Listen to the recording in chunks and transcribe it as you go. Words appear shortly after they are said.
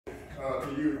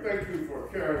to you. Thank you for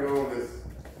carrying on this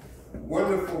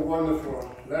wonderful,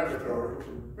 wonderful laboratory, which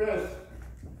is the best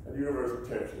at the University of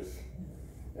Texas.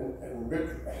 And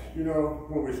you know,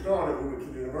 when we started, we went to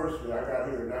the university. I got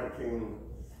here in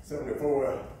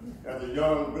 1974 as a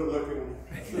young, good-looking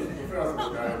assistant professor,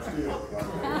 which I am still.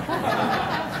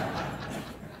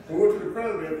 We went to the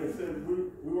president and said, we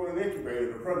want an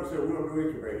incubator. The president said, we don't do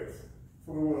incubators.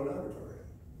 So we want a laboratory.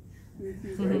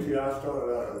 So ATI started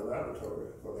out as a laboratory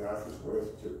for the IC Square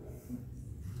Institute.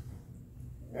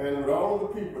 And with all the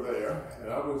people there, and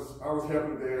I was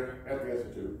helping there at the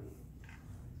Institute.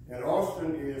 And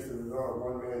Austin is the result of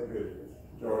one man's vision,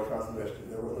 George Cosmesky.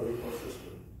 There was no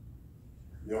ecosystem.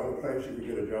 The only place you could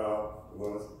get a job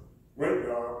was a great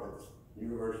job at the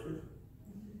university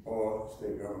or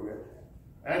state government.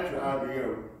 Actually,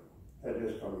 IBM had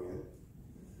just come in.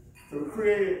 So we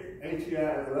created ATI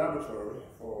as a laboratory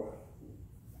for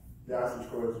the IC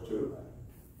Square Institute.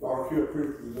 Laura Kill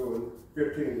Creek was doing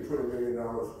 $15 to $20 million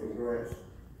in grants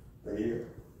a year.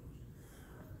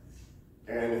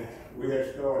 And we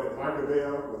had started, Michael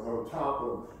Bell was on top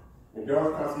of, and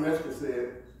George Cosmesky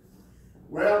said,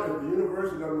 well, if the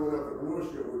university doesn't want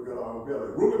entrepreneurship, we'll build our own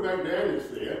building. Ruben McDaniel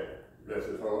said, bless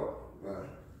his heart, right,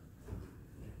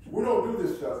 we don't do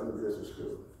this stuff in the business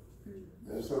school.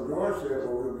 And so George said,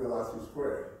 well, we'll build IC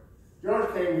Square.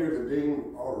 George came here to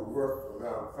dean all worth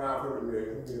about $500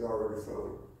 million. He had already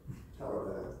sold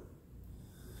Teledyne.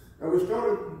 And we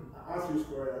started IC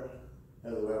Square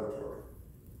as a laboratory.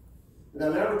 And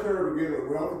that laboratory began with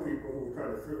wealthy people who were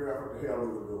trying to figure out what the hell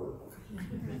we were doing.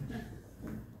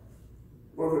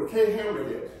 But when Kay Hammer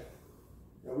hit,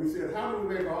 and we said, how do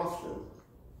we make Austin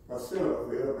a center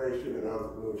for innovation and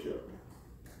entrepreneurship?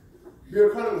 Bill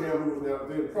Cunningham, who was now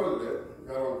then president,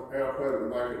 got on an airplane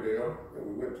with Michael Dale, and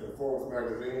we went to Forbes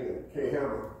magazine, and Kay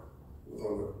Hammer was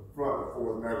on the front of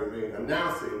Forbes magazine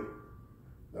announcing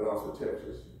that Austin,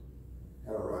 Texas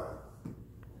had arrived.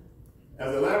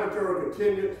 As the laboratory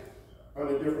continued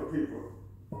under different people,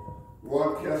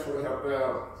 Ron Kessler helped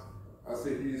out. I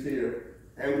see he's here.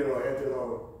 Angelo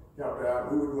helped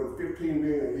out. We were doing $15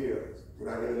 million a year with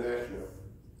our international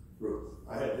group.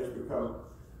 I had just become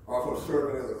also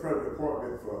serving as a president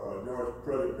appointment for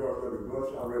President George W. Bush.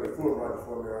 I ran the Fulbright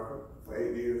for America for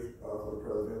 8 years for the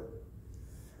president.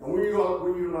 And we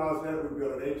utilized that. We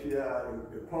built an ATI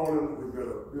in Poland. We built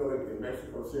a building in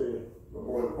Mexico City. But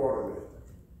more importantly,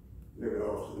 live in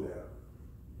Austin now.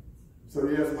 So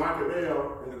yes, Michael Bell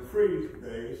in the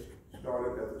pre-days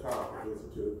started at the top of the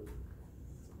Institute.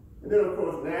 And then of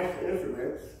course, National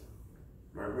Instruments,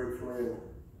 my great friend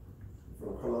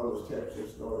from Columbus,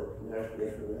 Texas, started National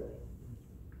Instruments.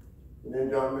 And then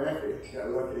John Mackey got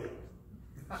lucky.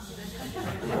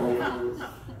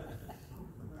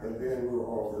 And then we were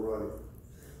off and running.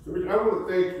 So I want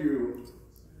to thank you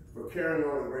for carrying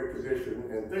on a great tradition,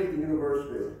 and thank the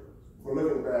university for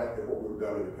looking back at what we've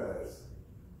done in the past.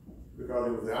 Because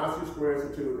it was the IC Square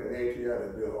Institute and ATI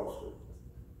that built Austin.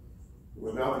 It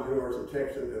was not the University of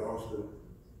Texas at Austin,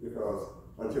 because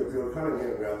until Bill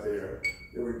Cunningham got there,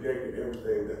 they rejected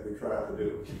everything that we tried to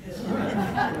do.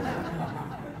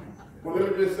 Well,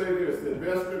 let me just say this, the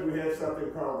investment, we had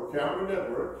something called the Capital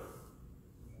Network,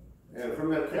 and from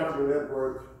that Capital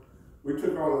Network, we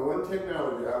took on the one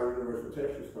technology out of the University of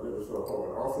Texas because it was so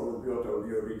hard. Also was built on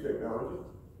DOD technology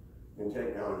and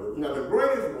technology. Now the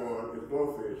greatest one is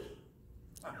Glowfish.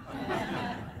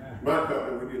 My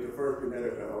company, we did the first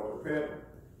genetic on the pet,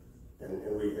 and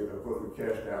of course we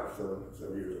cashed out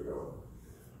some years ago.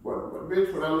 But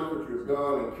Vince, when I look at what you've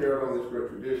done and carried on this great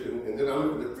tradition, and then I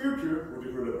look at the future, which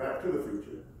is really back to the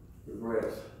future, with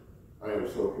grants, I am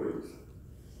so pleased.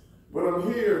 But I'm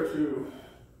here to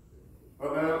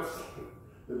announce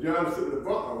the John Sibley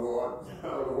Butler Award. I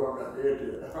don't know why I'm not there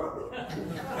yet.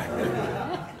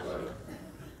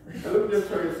 And let me just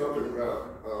tell you something about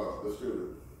the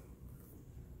student.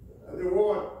 The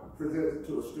award presented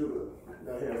to a student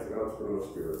that has the entrepreneurial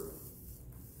spirit,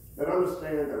 that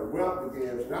understands that wealth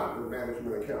begins not with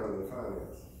management, accounting, and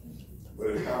finance, but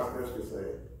as Cosmesky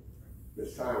said, with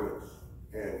science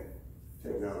and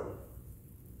technology.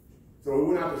 So we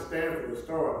went out to Stanford to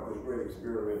start this great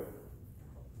experiment.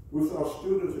 We saw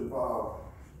students involved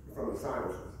from the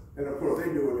sciences. And of course,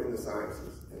 they do it in the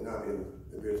sciences and not in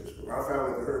the business school. I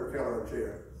found at the Herb Kelleher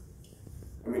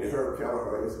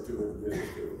Institute of Business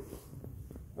School.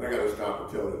 And I got to stop and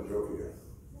tell the joke here.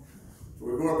 So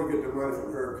we go up and get the money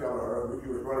from Herb Kelleher. He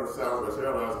was running Southwest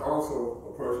Airlines,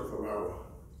 also a person from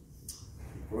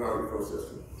our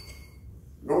ecosystem.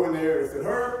 Go in there and said,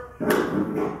 Herb,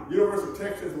 University of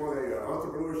Texas won an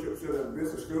entrepreneurship center in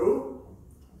business school.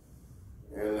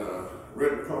 And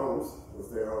Redden Combs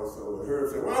was there also. And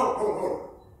Herb said, well, hold on.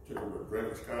 Took him a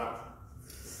drink of scotch.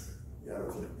 Yeah, I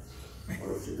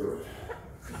want a cigarette.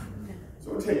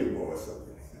 So I'll tell you boys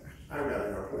something. I got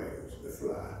airplanes that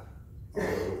fly all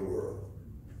over the world.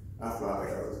 I fly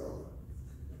to Arizona.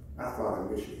 I fly to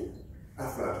Michigan. I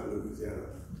fly to Louisiana.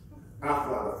 I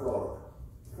fly to Florida.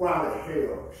 Why the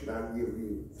hell should I give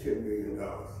you $10 million?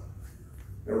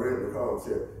 And Red McCall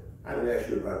said, I didn't ask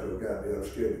you about your goddamn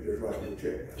schedule, just write me a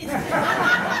check.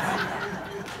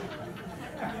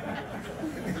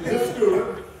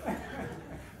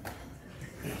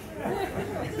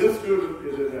 This student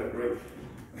is in that great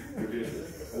tradition.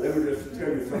 And let me just tell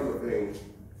you some of the things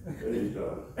that he's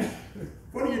done.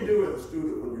 What do you do as a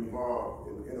student when you're involved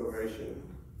in innovation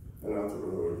and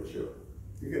entrepreneurship?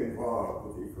 You get involved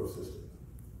with the ecosystem.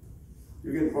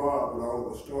 You get involved with all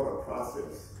of the startup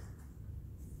process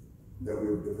that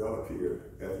we've developed here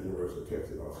at the University of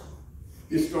Texas Austin.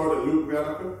 He started Luke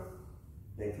Medical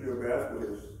in Clear Bath with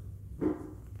his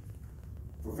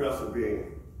professor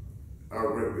being our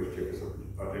great Bishop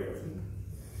Dickerson.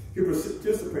 He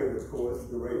participated, of course,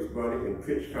 to raise money in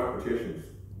pitch competitions.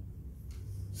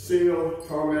 Seal,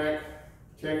 Tarmac,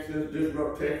 Texas,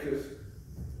 Disrupt Texas.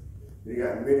 He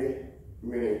got many,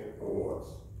 many awards.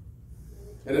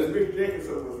 And as Mr.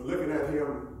 Dickerson was looking at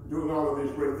him doing all of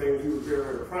these great things, he was very,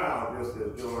 very proud, just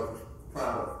as George was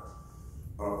proud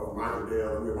of Michael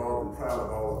Dale, and we've all been proud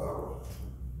of all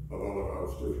of our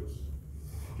students.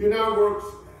 He now works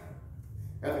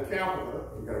at the Capitol.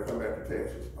 You got to come back to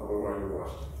Texas. I don't know why you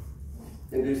watched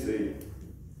in D.C.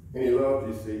 And he loved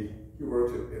D.C. He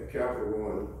works at Capital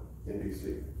One in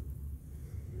D.C.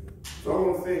 So I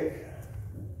want to thank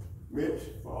Mitch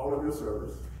for all of your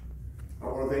service. I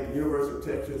want to thank the University of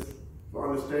Texas for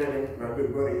understanding my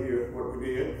good buddy here, what we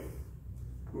did,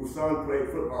 whose son played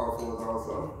football for us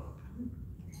also.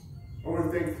 I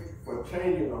want to thank for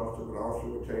changing Austin, but also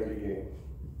will change again.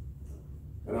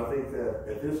 And I think that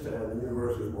at this time, the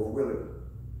university is more willing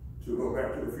to go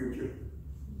back to the future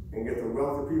and get the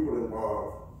wealthy people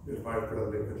involved as vice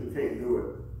president, because you can't do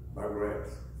it by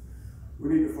grants. We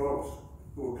need the folks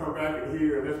who will come back in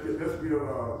here and let's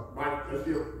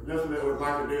let what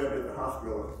Michael Dale did at the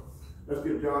hospital. Let's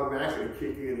get John Mackey to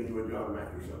kick in and do a John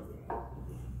Mackey something.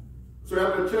 So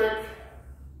after the check,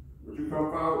 would you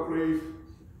come forward, please?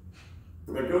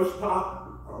 The ghost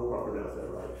top, I hope I pronounced that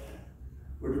right.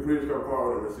 Would you please come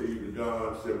forward and receive the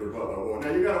John Sibley Butler Award?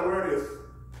 Now you gotta wear this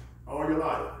all your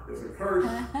life. It's a curse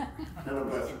and a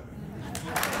blessing.